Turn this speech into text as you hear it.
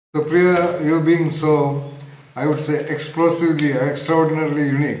So Priya, you being so, I would say, explosively, extraordinarily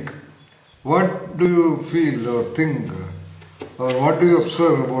unique, what do you feel or think, or what do you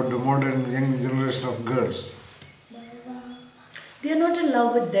observe about the modern young generation of girls? They are not in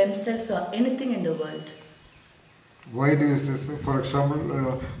love with themselves or anything in the world. Why do you say so? For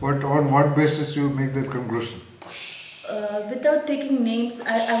example, on what basis you make that conclusion? Without taking names,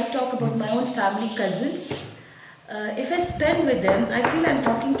 I would talk about my own family cousins. If I spend with them, I feel I'm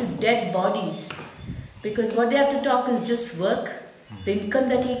talking to dead bodies. Because what they have to talk is just work, the income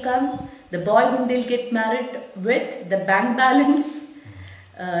that will come, the boy whom they'll get married with, the bank balance,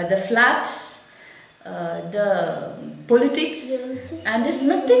 the flat, the politics, and there's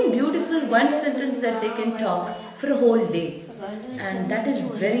nothing beautiful, one sentence that they can talk for a whole day. And that is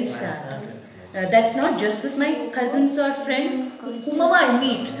very sad. That's not just with my cousins or friends, whomever I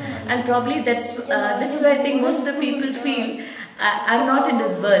meet, and probably that's why I think most of the people feel I'm not in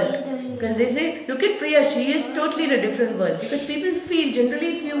this world. Because they say, look at Priya, she is totally in a different world. Because people feel, generally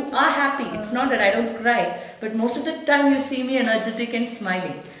if you are happy, it's not that I don't cry, but most of the time you see me energetic and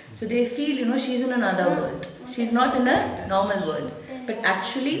smiling. So they feel, she's in another world. She's not in a normal world. But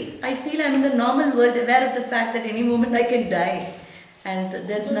actually, I feel I'm in the normal world, aware of the fact that any moment I can die. And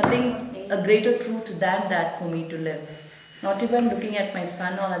there's nothing, a greater truth than that for me to live. Not even looking at my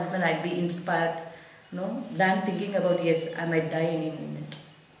son or husband, I'd be inspired, than thinking about, yes, I might die any moment.